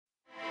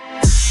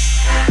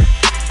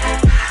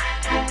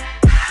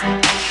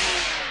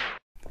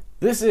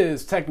This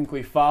is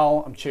Technically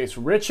Foul. I'm Chase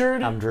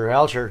Richard. I'm Drew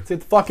Elcher. Let's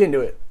get the fuck into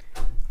it.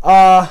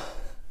 The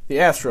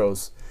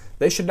Astros,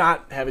 they should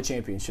not have a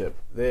championship.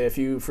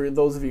 For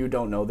those of you who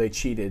don't know, they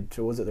cheated.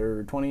 So was it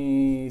their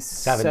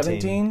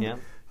 2017? Yeah.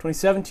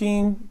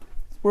 2017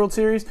 World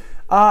Series?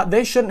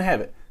 They shouldn't have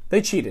it.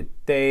 They cheated.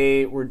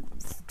 They were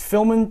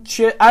filming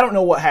shit. I don't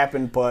know what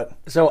happened, but...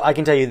 So I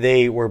can tell you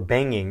they were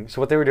banging. So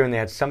what they were doing, they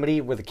had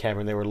somebody with a camera,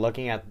 and they were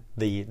looking at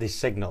the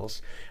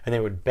signals, and they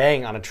would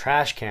bang on a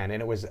trash can,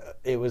 and it was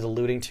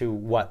alluding to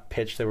what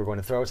pitch they were going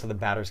to throw so the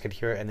batters could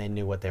hear it, and they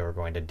knew what they were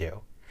going to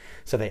do.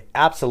 So they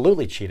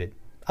absolutely cheated.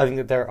 I think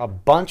that there are a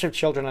bunch of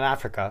children in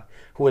Africa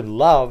who would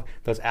love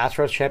those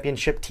Astros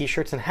championship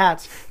T-shirts and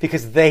hats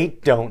because they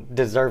don't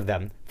deserve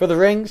them. For the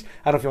rings,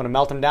 I don't know if you want to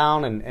melt them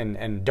down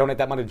and donate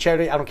that money to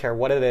charity. I don't care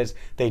what it is.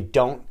 They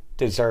don't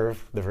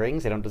deserve the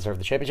rings. They don't deserve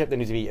the championship. There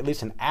needs to be at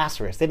least an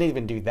asterisk. They didn't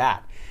even do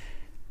that.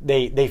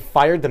 They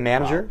fired the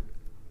manager. Wow.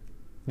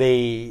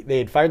 They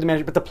had fired the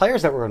manager, but the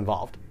players that were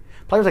involved,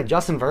 players like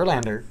Justin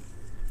Verlander,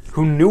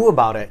 who knew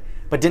about it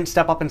but didn't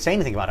step up and say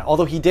anything about it.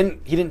 Although he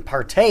didn't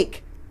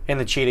partake in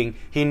the cheating,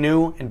 he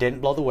knew and didn't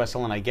blow the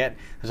whistle. And I get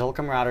this whole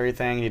camaraderie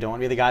thing. You don't want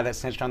to be the guy that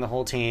snitched on the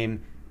whole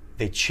team.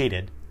 They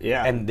cheated,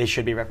 and they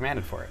should be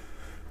reprimanded for it.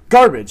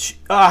 Garbage,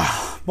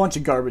 bunch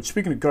of garbage.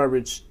 Speaking of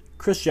garbage,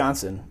 Chris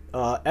Johnson,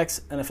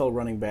 ex-NFL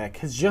running back,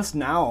 has just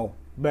now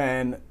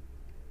been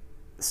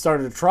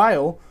started a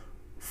trial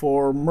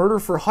for murder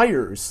for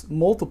hires,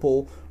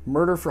 multiple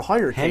murder for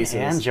hire cases.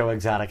 And Joe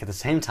Exotic at the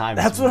same time.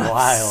 That's what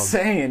wild. I'm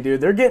saying,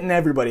 dude. They're getting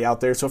everybody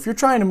out there. So if you're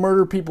trying to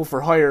murder people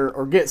for hire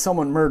or get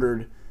someone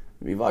murdered,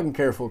 be fucking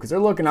careful because they're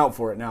looking out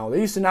for it now. They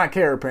used to not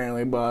care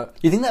apparently, but...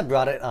 You think that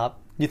brought it up?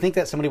 You think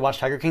that somebody watched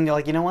Tiger King? They're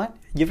like, you know what?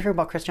 You ever hear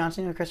about Chris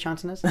Johnson? You know who Chris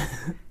Johnson is?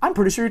 I'm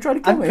pretty sure he tried to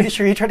kill me. I'm pretty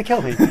sure he tried to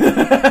kill me.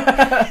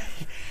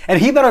 And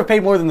he better have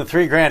paid more than the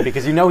 $3,000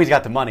 because you know he's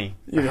got the money.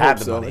 You hope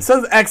so. Money. It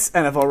says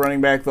ex-NFL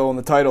running back, though, in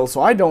the title,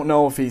 so I don't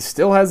know if he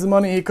still has the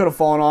money. He could have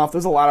fallen off.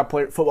 There's a lot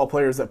of football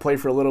players that play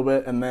for a little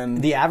bit, and then...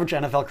 The average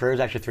NFL career is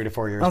actually 3 to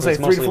 4 years. I'll say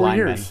 3 to 4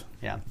 years.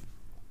 Yeah.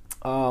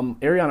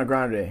 Ariana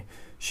Grande.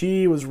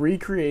 She was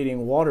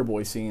recreating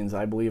Waterboy scenes,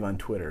 I believe, on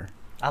Twitter.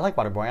 I like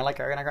Waterboy. I like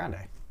Ariana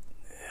Grande.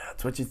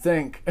 That's what you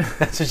think.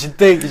 That's what you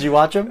think. Did you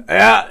watch him?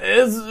 Yeah,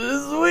 it's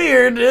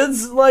weird.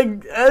 It's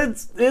like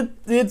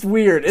it's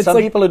weird. It's Some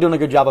like, people are doing a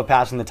good job of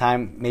passing the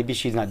time. Maybe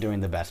she's not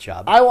doing the best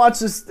job. I watched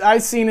this. I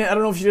seen it. I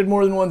don't know if she did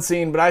more than one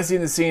scene, but I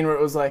seen the scene where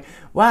it was like,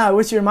 "Wow, I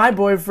wish you're my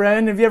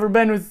boyfriend. Have you ever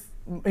been with?"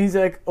 He's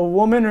like, "A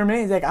woman or man?"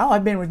 He's like, "Oh,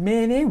 I've been with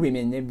men and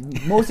women.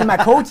 Most of my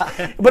coats."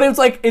 But it's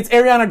like it's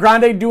Ariana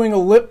Grande doing a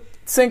lip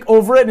sync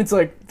over it, and it's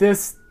like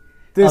this.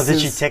 Did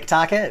she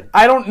TikTok it?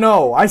 I don't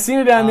know. I seen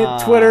it on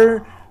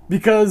Twitter.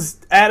 Because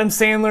Adam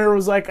Sandler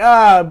was like,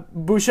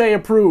 Boucher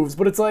approves.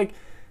 But it's like,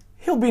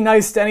 he'll be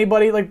nice to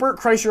anybody. Like Bert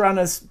Kreischer on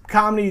this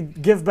comedy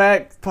give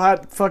back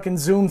fucking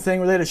Zoom thing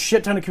where they had a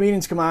shit ton of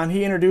comedians come on.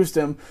 He introduced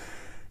him.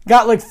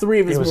 Got like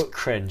 3 of his... It was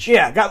cringe.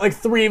 Yeah, got like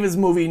 3 of his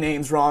movie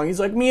names wrong. He's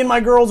like, me and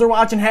my girls are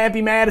watching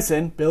Happy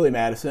Madison. Billy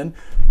Madison.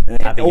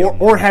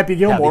 Or Happy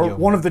Gilmore.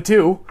 One of the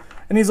two.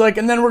 And he's like,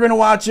 and then we're going to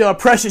watch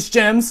Precious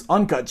Gems,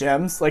 Uncut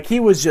Gems. Like, he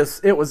was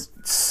just, it was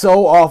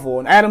so awful.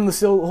 And Adam the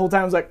whole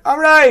time was like, all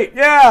right,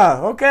 yeah,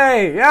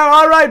 okay, yeah,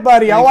 all right,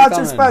 buddy, I'll watch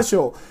your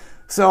special.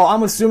 So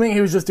I'm assuming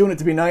he was just doing it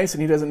to be nice,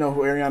 and he doesn't know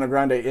who Ariana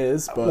Grande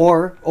is. But.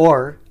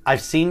 Or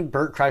I've seen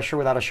Bert Kreischer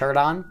without a shirt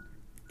on.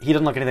 He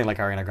doesn't look anything like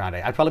Ariana Grande.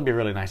 I'd probably be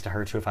really nice to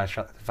her, too, if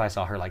I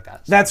saw her like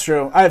that. So. That's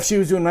true. If she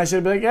was doing my shit,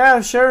 I'd be like,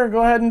 yeah, sure,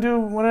 go ahead and do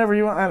whatever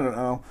you want. I don't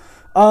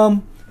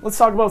know. Let's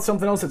talk about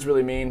something else that's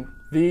really mean.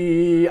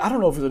 I don't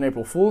know if it was an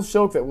April Fool's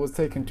joke that was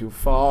taken too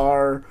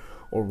far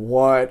or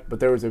what, but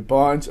there was a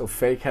bunch of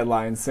fake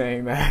headlines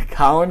saying that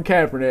Colin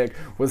Kaepernick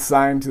was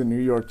signed to the New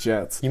York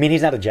Jets. You mean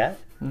he's not a Jet?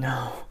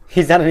 No.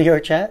 He's not a New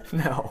York Jet?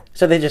 No.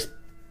 So they just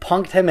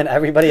punked him and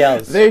everybody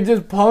else. They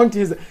just punked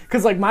his...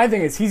 Because, like, my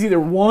thing is, he's either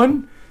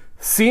one,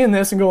 seeing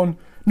this and going,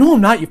 no,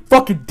 I'm not, you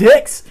fucking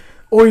dicks,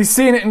 or he's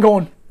seeing it and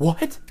going,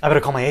 what? I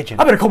better call my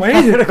agent. I better call my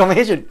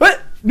agent.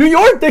 What? New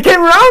York? They came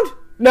around?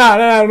 Nah, I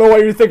don't know why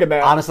you're thinking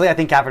that. Honestly, I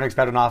think Kaepernick's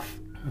better off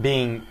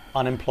being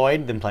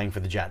unemployed than playing for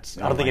the Jets.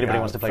 I don't think anybody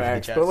wants to play for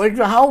the Jets. But, like,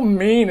 how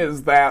mean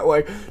is that?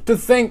 Like, to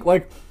think,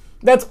 like,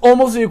 that's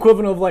almost the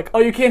equivalent of, like, oh,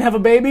 you can't have a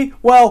baby?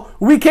 Well,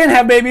 we can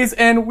have babies,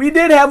 and we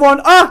did have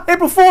one.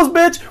 April Fool's,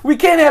 bitch. We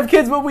can't have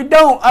kids, but we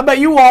don't. I bet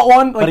you want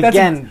one. Like, but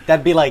again,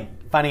 that'd be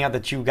like finding out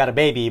that you got a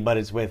baby, but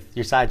it's with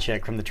your side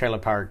chick from the trailer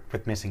park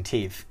with missing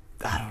teeth.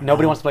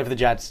 Nobody wants to play for the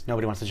Jets.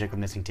 Nobody wants to chick with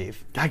missing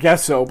teeth. I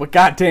guess so, but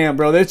goddamn,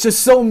 bro, that's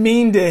just so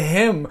mean to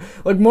him.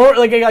 Like more,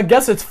 like I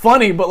guess it's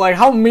funny, but like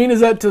how mean is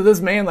that to this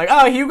man? Like,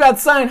 oh, you got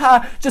signed,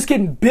 huh? Just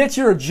kidding, bitch.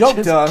 You're a joke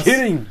to us. Just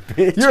kidding,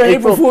 bitch. You're an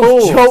April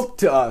Fool's joke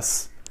to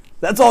us.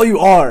 That's all you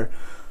are.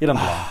 You don't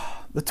belong.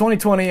 The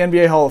 2020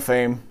 NBA Hall of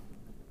Fame.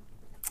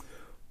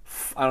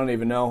 I don't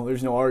even know.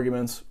 There's no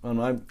arguments.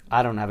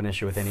 I don't have an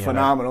issue with any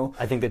phenomenal. of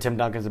it. I think that Tim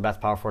Duncan's the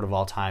best power forward of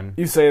all time.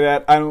 You say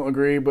that. I don't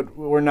agree, but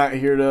we're not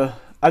here to...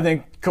 I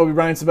think Kobe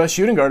Bryant's the best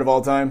shooting guard of all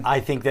time.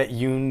 I think that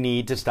you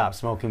need to stop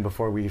smoking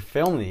before we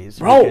film these.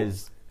 Bro,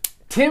 because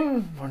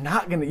Tim, we're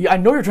not going to... I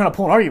know you're trying to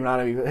pull an argument out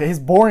of me. His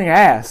boring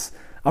ass.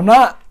 I'm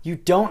not... You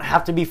don't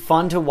have to be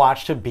fun to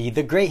watch to be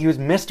the great. He was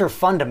Mr.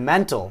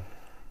 Fundamental.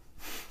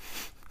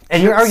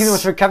 And your argument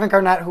was for Kevin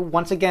Garnett, who,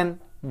 once again,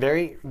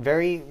 very,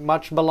 very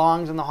much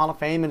belongs in the Hall of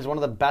Fame and is one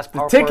of the best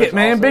power forwards. Ticket,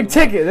 man. Big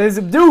ticket. There's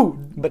a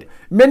dude. But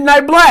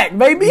Midnight Black,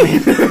 baby.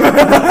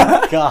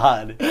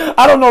 God.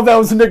 I don't know if that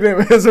was a nickname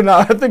of his or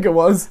not. I think it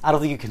was. I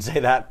don't think you can say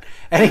that.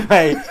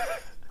 Anyway...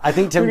 I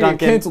think Tim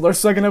Duncan canceled our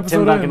second episode.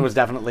 Tim Duncan was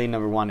definitely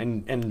number one,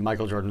 and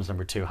Michael Jordan was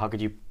number two. How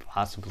could you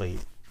possibly?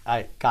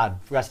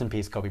 God, rest in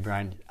peace, Kobe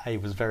Bryant. I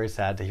was very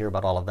sad to hear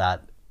about all of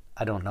that.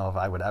 I don't know if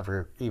I would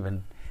ever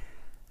even.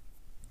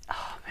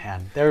 Oh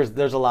man,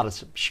 there's a lot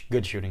of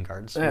good shooting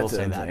guards. We'll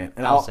say that.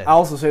 And I'll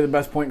also say the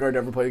best point guard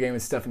to ever play the game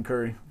is Stephen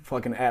Curry.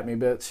 Fucking at me,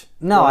 bitch.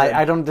 No,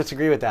 I don't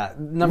disagree with that.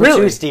 Number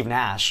two is Steve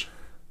Nash.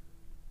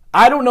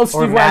 I don't know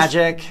Steve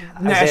Magic,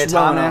 Nash Isaiah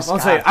Thomas.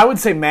 I would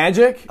say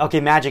Magic. Okay,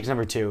 Magic's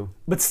number two.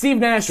 But Steve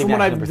Nash, from what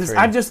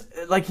I've just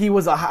like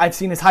I've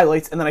seen his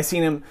highlights, and then I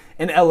seen him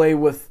in LA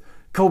with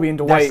Kobe and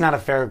Dwight. That's not a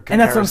fair comparison. And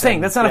that's what I'm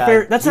saying. That's not a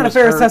fair. That's not a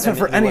fair assessment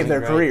for any of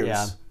their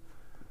careers.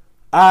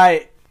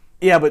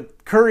 Yeah.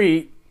 But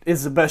Curry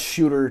is the best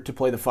shooter to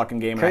play the fucking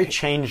game. Curry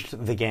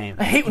changed the game.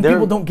 I hate when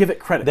people don't give it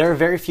credit. There are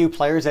very few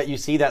players that you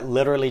see that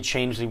literally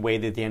changed the way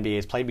that the NBA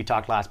is played. We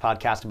talked last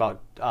podcast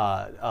about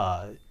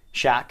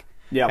Shaq.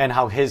 Yep. And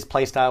how his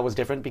play style was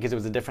different because it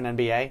was a different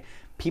NBA.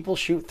 People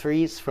shoot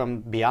threes from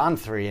beyond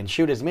three and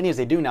shoot as many as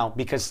they do now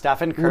because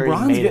Stephen Curry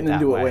LeBron's made getting it that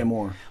into way. it way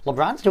more.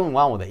 LeBron's doing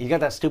well with it. You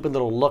got that stupid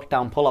little look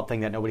down pull up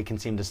thing that nobody can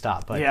seem to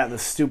stop. But yeah, the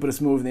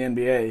stupidest move in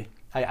the NBA.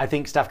 I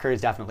think Steph Curry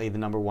is definitely the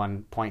number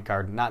one point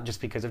guard, not just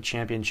because of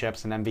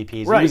championships and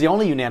MVPs. Right. He was the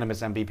only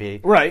unanimous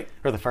MVP. Right.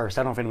 Or the first.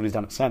 I don't know if anybody's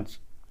done it since.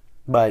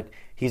 But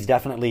he's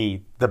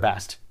definitely the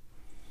best.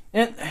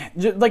 And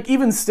like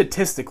even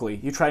statistically,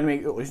 you try to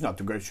make he's not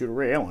the great shooter,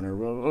 Ray Allen,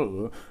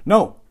 or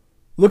no.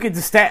 Look at the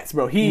stats,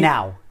 bro.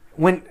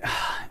 When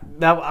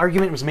that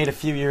argument was made a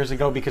few years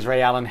ago because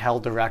Ray Allen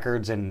held the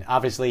records, and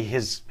obviously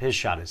his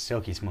shot is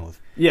silky smooth.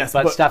 Yes,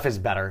 but Steph is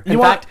better. In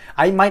fact,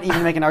 I might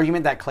even make an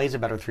argument that Clay's a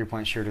better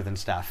 3-point shooter than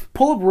Steph.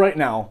 Pull up right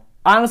now.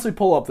 Honestly,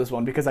 pull up this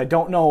one because I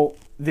don't know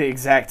the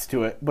exact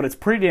to it, but it's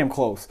pretty damn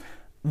close.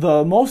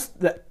 The most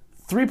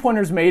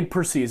 3-pointers made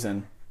per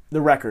season, the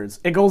records.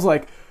 It goes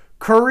like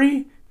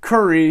Curry,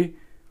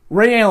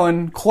 Ray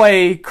Allen,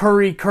 Clay,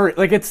 Curry.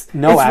 Like it's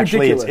actually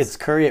ridiculous. It's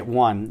Curry at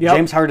 1. Yep.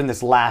 James Harden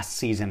this last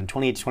season,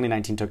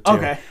 2019 took 2.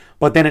 Okay.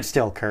 But then it's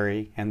still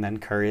Curry and then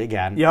Curry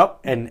again. Yep.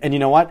 And you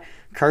know what?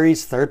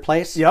 Curry's third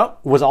place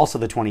was also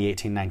the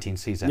 2018-19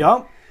 season.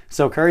 Yep.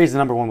 So Curry's the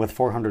number one with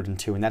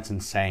 402, and that's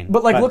insane.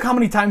 But look how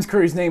many times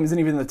Curry's name isn't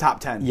even in the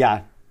top 10.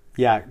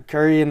 Yeah,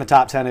 Curry in the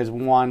top 10 is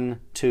 1,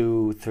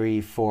 2,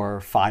 3,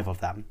 4, 5 of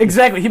them.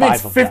 Exactly. He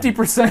makes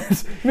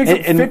 50%. He makes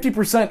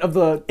 50% of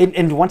the.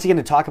 And once again,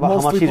 to talk about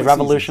how much he's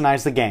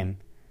revolutionized the game,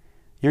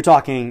 you're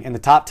talking in the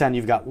top 10,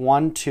 you've got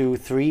 1, 2,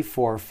 3,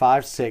 4,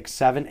 5, 6,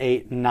 7,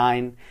 8,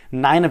 9.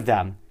 9 of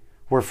them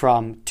were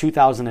from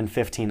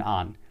 2015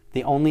 on.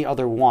 The only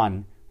other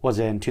one was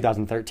in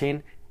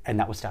 2013, and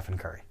that was Stephen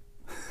Curry.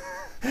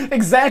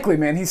 Exactly,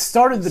 man. He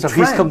started the trend. So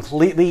he's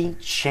completely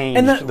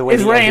changed the way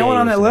is Ray Allen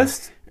on that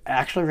list?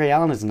 Actually, Ray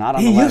Allen is not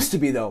on the list. He used to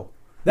be, though.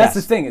 That's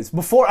the thing. Is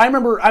before I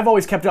remember, I've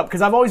always kept up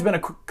because I've always been a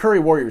Curry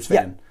Warriors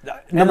fan.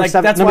 Yeah. Number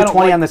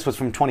 20 on this was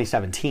from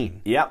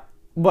 2017. Yep.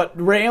 But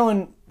Ray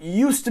Allen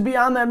used to be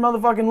on that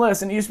motherfucking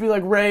list, and it used to be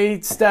like Ray,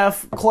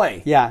 Steph,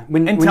 Clay. Yeah.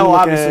 Until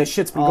obviously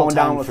shit's been going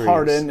down with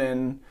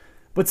Harden,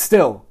 but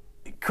still,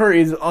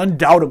 Curry is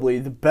undoubtedly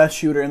the best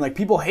shooter, and like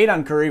people hate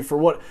on Curry for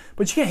what,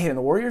 but you can't hate on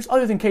the Warriors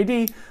other than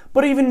KD.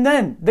 But even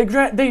then,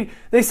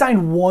 they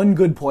signed one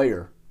good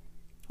player.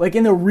 Like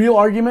in the real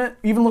argument,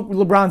 even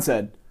LeBron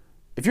said,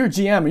 if you're a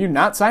GM, are you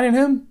not signing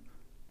him?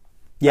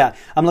 Yeah,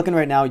 I'm looking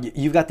right now.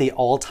 You've got the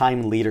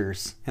all-time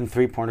leaders in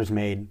 3-pointers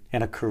made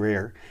in a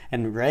career.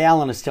 And Ray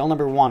Allen is still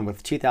number 1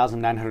 with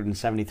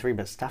 2,973,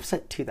 but Steph's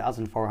at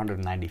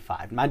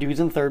 2,495. Mind you, he's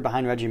in third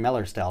behind Reggie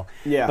Miller still.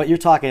 Yeah. But you're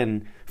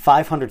talking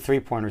 500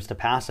 3-pointers to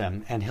pass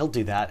him, and he'll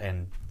do that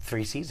in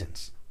 3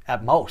 seasons.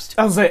 At most.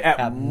 I would say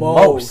at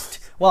most.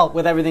 Well,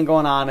 with everything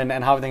going on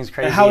and how everything's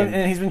crazy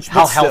and he's been,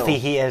 how healthy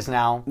he is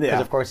now. Because,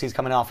 Yeah. of course, he's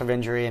coming off of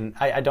injury, and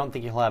I don't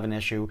think he'll have an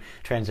issue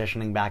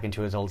transitioning back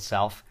into his old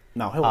self.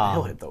 No,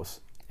 he'll hit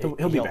those.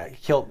 He'll be back.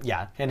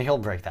 And he'll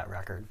break that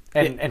record.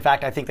 And in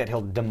fact, I think that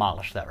he'll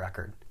demolish that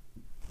record.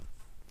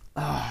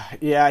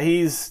 Yeah,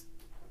 he's...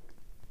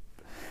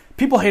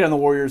 People hate on the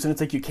Warriors, and it's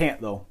like, you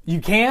can't, though.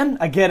 You can,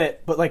 I get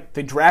it, but like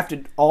they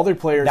drafted all their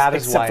players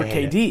except for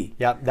KD.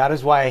 Yep, that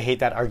is why I hate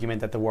that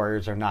argument that the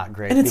Warriors are not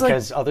great. And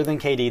because other than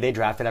KD, they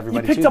drafted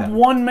everybody you picked up them.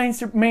 one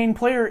main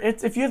player.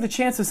 If you have the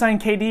chance to sign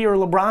KD or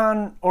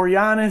LeBron or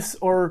Giannis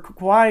or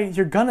Kawhi,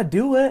 you're going to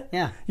do it.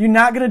 Yeah. You're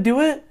not going to do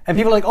it? And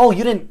people are like, oh,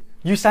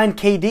 you signed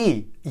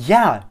KD.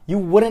 Yeah, you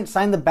wouldn't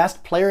sign the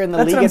best player in the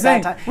That's league what I'm at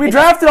saying. that time. We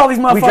drafted all these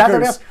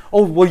motherfuckers.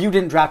 Oh, well, you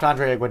didn't draft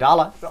Andre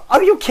Iguodala.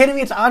 Are you kidding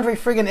me? It's Andre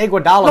friggin'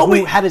 Iguodala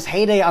who had his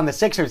heyday on the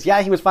Sixers.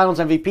 Yeah, he was Finals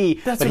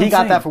MVP, but he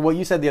got that for what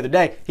you said the other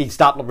day. He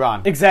stopped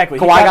LeBron. Exactly.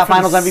 Kawhi got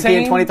Finals MVP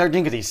in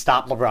 2013 because he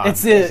stopped LeBron.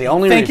 It's the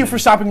only reason. Thank you for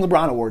stopping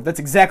LeBron award. That's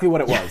exactly what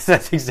it was. Yes,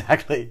 that's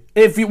exactly.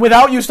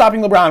 Without you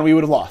stopping LeBron, we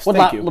would have lost.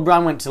 Thank you.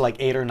 LeBron went to like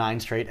 8 or 9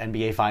 straight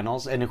NBA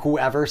Finals, and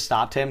whoever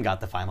stopped him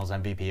got the Finals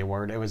MVP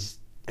award.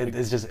 It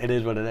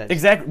is what it is.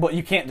 Exactly. Well,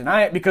 you can't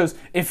deny it because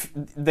if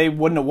they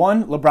wouldn't have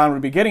won, LeBron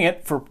would be getting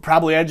it for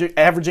probably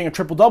averaging a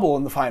triple-double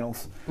in the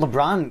finals.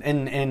 LeBron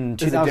in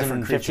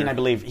 2015, I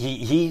believe,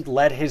 he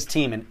led his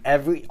team in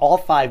all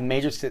 5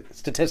 major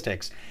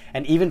statistics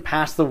and even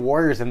passed the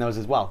Warriors in those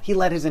as well. He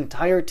led his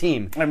entire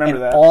team. I remember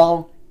that.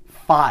 All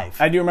 5.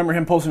 I do remember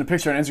him posting a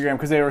picture on Instagram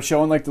because they were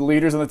showing like the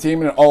leaders on the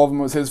team and all of them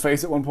was his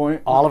face at one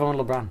point. All of them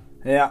were LeBron.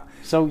 Yeah.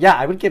 So, yeah,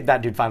 I would give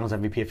that dude Finals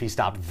MVP if he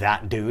stopped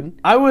that dude.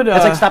 I would.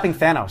 That's like stopping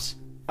Thanos.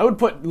 I would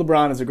put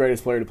LeBron as the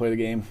greatest player to play the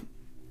game.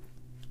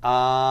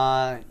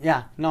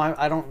 Yeah. No,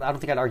 I don't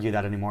think I'd argue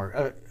that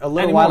anymore. A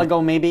little while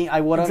ago, maybe I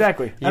would have.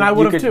 Exactly. And I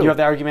would have, too. You have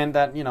the argument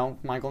that,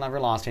 Michael never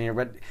lost in here,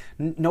 but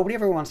nobody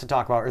ever wants to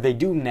talk about, or they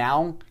do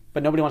now,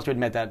 but nobody wants to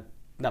admit that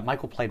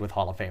Michael played with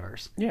Hall of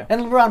Famers. Yeah.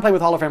 And LeBron played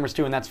with Hall of Famers,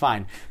 too, and that's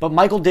fine. But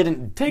Michael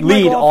didn't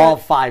lead all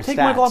 5 stats. Take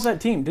Michael off that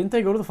team. Didn't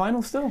they go to the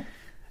finals still?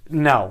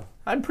 No.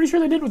 I'm pretty sure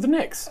they did with the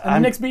Knicks, and the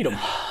Knicks beat them.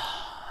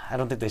 I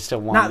don't think they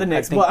still won. Not the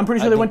Knicks, but I'm pretty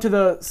sure they went to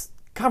the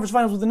conference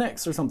finals with the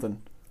Knicks or something.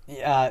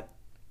 Yeah,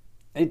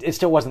 it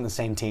still wasn't the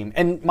same team.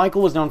 And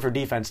Michael was known for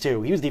defense,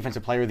 too. He was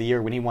Defensive Player of the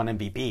Year when he won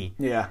MVP.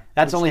 Yeah.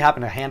 That's only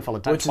happened a handful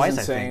of times. Twice,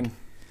 insane. I think.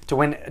 To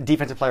win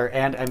Defensive Player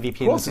and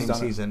MVP in the same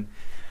season.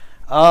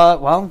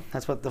 Well,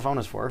 that's what the phone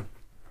is for.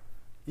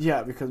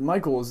 Yeah, because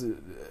Michael was...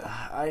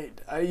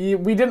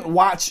 we didn't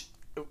watch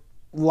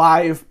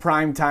live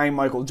primetime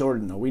Michael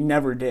Jordan, though. We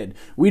never did.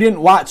 We didn't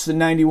watch the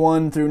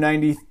 91 through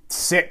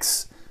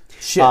 96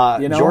 shit,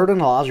 Jordan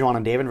Olajuwon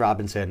and David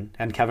Robinson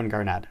and Kevin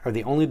Garnett are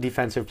the only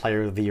Defensive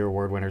Player of the Year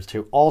award winners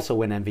to also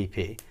win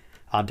MVP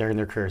during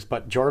their careers.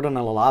 But Jordan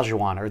and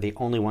Olajuwon are the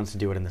only ones to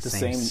do it in the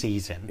same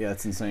season. Yeah,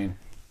 it's insane.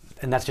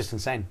 And that's just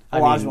insane.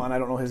 Olajuwon, I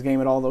don't know his game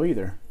at all, though,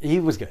 either.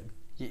 He was good.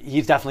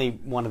 He's definitely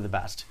one of the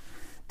best.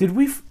 Did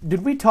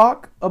we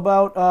talk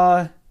about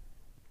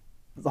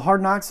the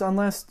Hard Knocks on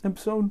last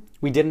episode?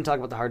 We didn't talk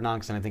about the Hard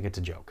Knocks, and I think it's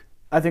a joke.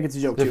 I think it's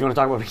a joke, too. If you want to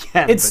talk about it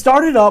again. It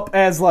started up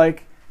as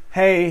like,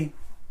 hey,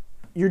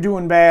 you're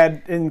doing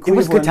bad in Cleveland. It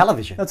was good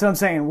television. That's what I'm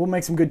saying. We'll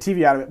make some good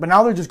TV out of it. But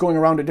now they're just going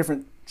around to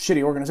different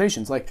shitty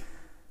organizations. Like,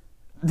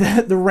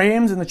 the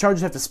Rams and the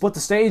Chargers have to split the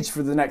stage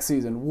for the next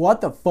season. What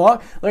the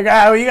fuck? Like,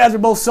 you guys are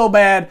both so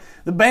bad.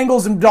 The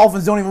Bengals and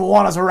Dolphins don't even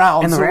want us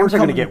around. And the Rams are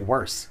going to get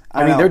worse.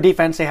 I mean, their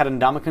defense, they had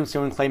Ndamukong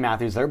Suh and Clay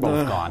Matthews. They're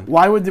both gone.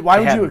 Why would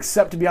you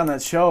accept to be on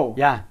that show?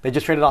 Yeah, they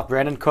just traded off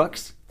Brandon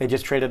Cooks. They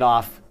just traded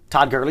off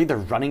Todd Gurley, their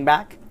running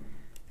back.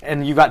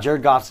 And you got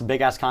Jared Goff's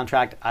big-ass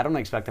contract. I don't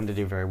expect them to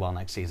do very well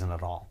next season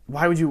at all.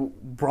 Why would you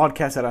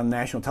broadcast that on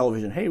national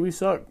television? Hey, we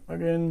suck.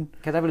 Again.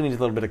 Because everybody needs a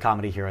little bit of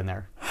comedy here and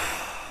there.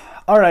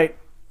 All right.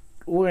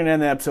 We're going to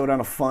end the episode on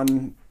a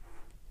fun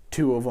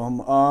 2 of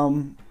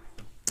them.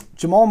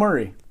 Jamal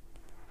Murray.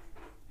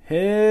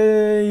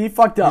 He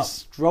fucked up. His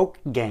stroke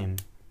game.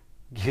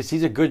 Because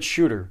he's a good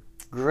shooter.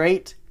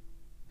 Great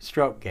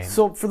stroke game.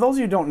 So, for those of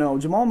you who don't know,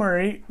 Jamal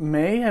Murray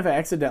may have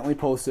accidentally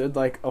posted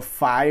like a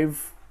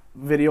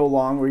 5-video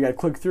long, where you got to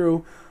click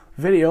through,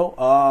 video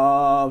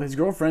of his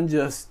girlfriend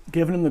just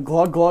giving him the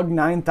glug glug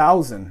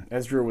 9,000,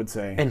 as Drew would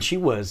say. And she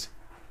was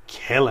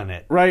killing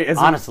it. Right.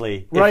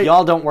 Honestly, if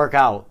y'all don't work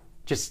out,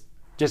 just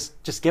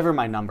give her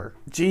my number.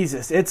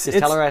 Jesus, just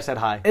tell her I said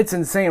hi. It's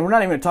insane. We're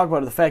not even going to talk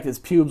about the fact that his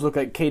pubes look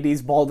like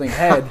KD's balding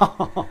head.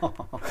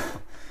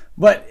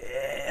 But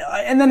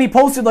and then he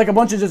posted like a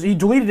bunch of he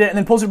deleted it and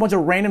then posted a bunch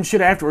of random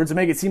shit afterwards to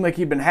make it seem like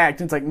he'd been hacked.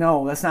 And it's like,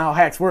 no, that's not how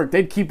hacks work.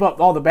 They'd keep up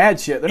all the bad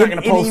shit. They're not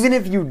going to post. Even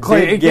if you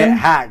did get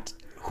hacked,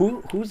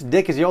 whose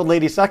dick is the old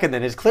lady sucking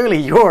then? It's clearly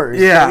yours.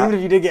 Yeah. So even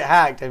if you did get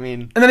hacked, I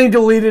mean. And then he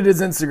deleted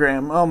his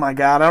Instagram. Oh my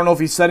God. I don't know if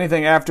he said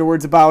anything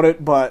afterwards about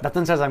it, but.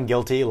 Nothing says I'm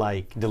guilty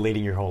like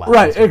deleting your whole life.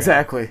 Right, Instagram.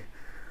 Exactly.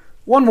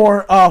 One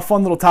more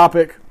fun little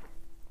topic.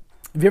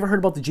 Have you ever heard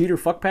about the Jeter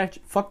fuck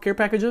care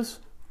packages?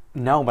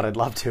 No, but I'd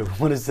love to.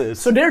 What is this?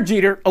 So Derek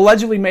Jeter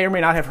allegedly may or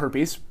may not have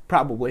herpes,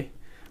 probably.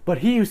 But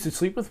he used to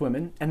sleep with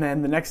women, and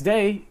then the next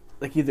day,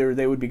 like either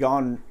they would be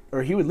gone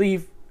or he would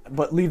leave,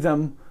 but leave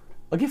them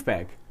a gift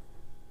bag.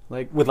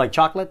 Like with like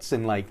chocolates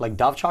and like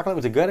Dove chocolate?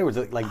 Was it good or was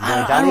it like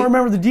I don't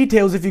remember the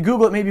details. If you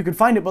Google it, maybe you could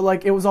find it. But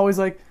like it was always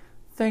like,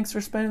 thanks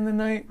for spending the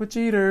night with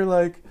Jeter.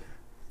 Like,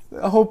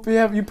 I hope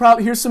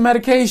here's some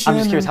medication. I'm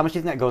just curious, how much do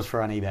you think that goes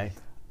for on eBay?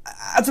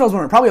 That's what I was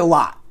wondering. Probably a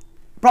lot.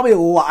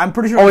 I'm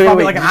pretty sure it was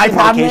probably like an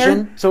iPod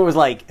there. So it was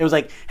like,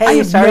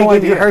 hey, sorry to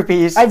give you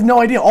herpes. I have no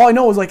idea. All I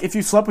know is like if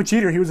you slept with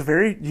Jeter, he was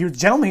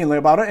gentlemanly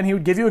about it, and he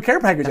would give you a care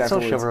package afterwards.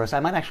 That's so chivalrous.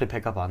 I might actually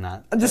pick up on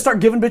that. And just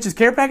start giving bitches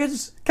care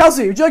packages.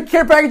 Kelsey, would you like a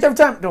care package every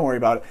time? Don't worry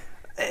about it.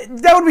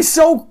 That would be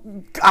so.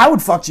 I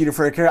would fuck Jeter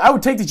for a care. I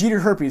would take the Jeter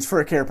herpes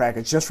for a care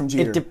package just from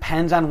Jeter. It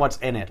depends on what's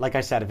in it. Like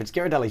I said, if it's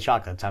Ghirardelli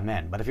chocolates, I'm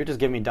in. But if you're just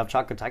giving me Dove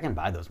chocolates, I can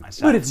buy those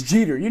myself. But it's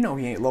Jeter. You know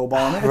he ain't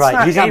lowballing it. It's right.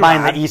 Not He's not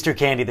A-Rod. buying the Easter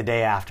candy the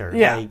day after.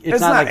 Yeah. Like,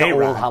 it's not like the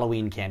A-Rod. old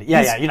Halloween candy.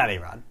 Yeah, you're not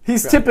A-Rod.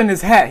 He's tipping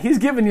his hat. He's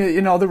giving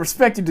you, the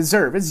respect you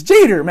deserve. It's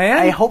Jeter, man.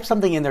 I hope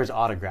something in there's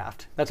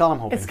autographed. That's all I'm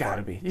hoping It's got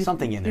to be.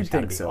 Something in there's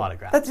got to be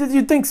autographed.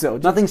 You'd think so.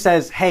 Nothing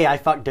says, hey, I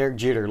fucked Derek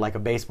Jeter like a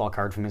baseball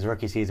card from his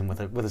rookie season with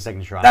a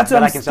signature on it. That's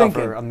what that I I can sell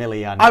thinking. for $1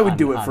 million I would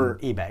do it for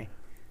eBay.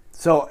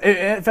 So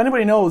if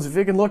anybody knows, if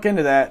you can look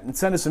into that and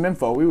send us some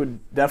info, we would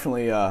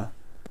definitely I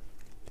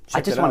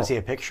just want to see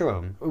a picture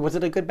of him. Was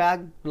it a good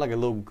bag? Like a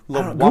little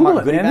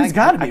Walmart goodie bag? It's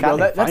got to be, bro.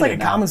 That's like a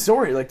common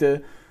story. story. Like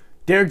the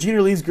Derek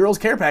Jeter leaves girls'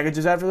 care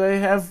packages after they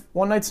have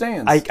one-night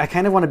stands. I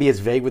kind of want to be as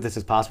vague with this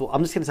as possible.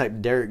 I'm just going to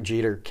type Derek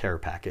Jeter care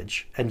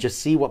package and just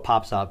see what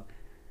pops up.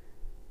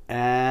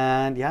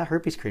 And yeah,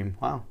 herpes cream.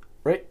 Wow.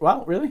 Right?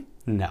 Wow, really?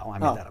 No, I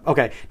made that up.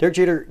 Okay, Derek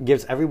Jeter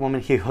gives every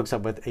woman he hooks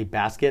up with a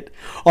basket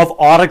of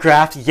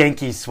autographed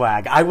Yankees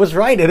swag. I was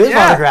right. It is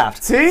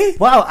autographed. See?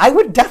 Wow, I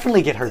would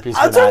definitely get herpes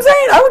for That's that. what I'm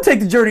saying. I would take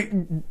the dirty,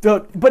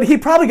 but he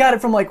probably got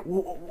it from like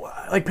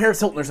Paris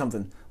Hilton or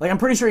something. Like I'm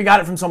pretty sure he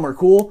got it from somewhere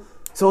cool.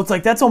 So it's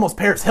like that's almost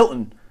Paris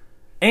Hilton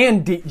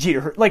and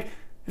Jeter. Like if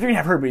you're gonna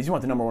have herpes, you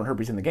want the number one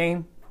herpes in the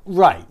game.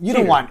 Right. You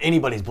don't want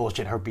anybody's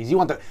bullshit herpes. You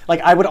want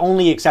I would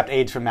only accept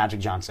AIDS from Magic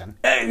Johnson.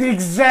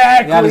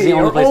 Exactly. That is the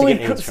only place to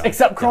get AIDS from.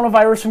 Except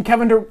coronavirus from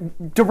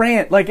Kevin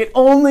Durant. Like it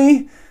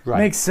only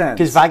makes sense.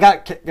 Because if I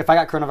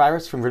got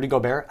coronavirus from Rudy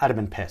Gobert, I'd have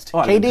been pissed.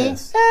 Oh,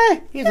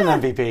 KD, he's an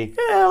MVP.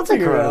 Yeah, I'll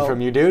take corona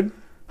from you, dude.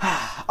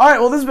 All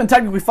right. Well, this has been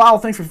Technically Foul.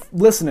 Thanks for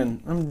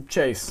listening. I'm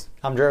Chase.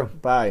 I'm Drew.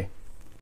 Bye.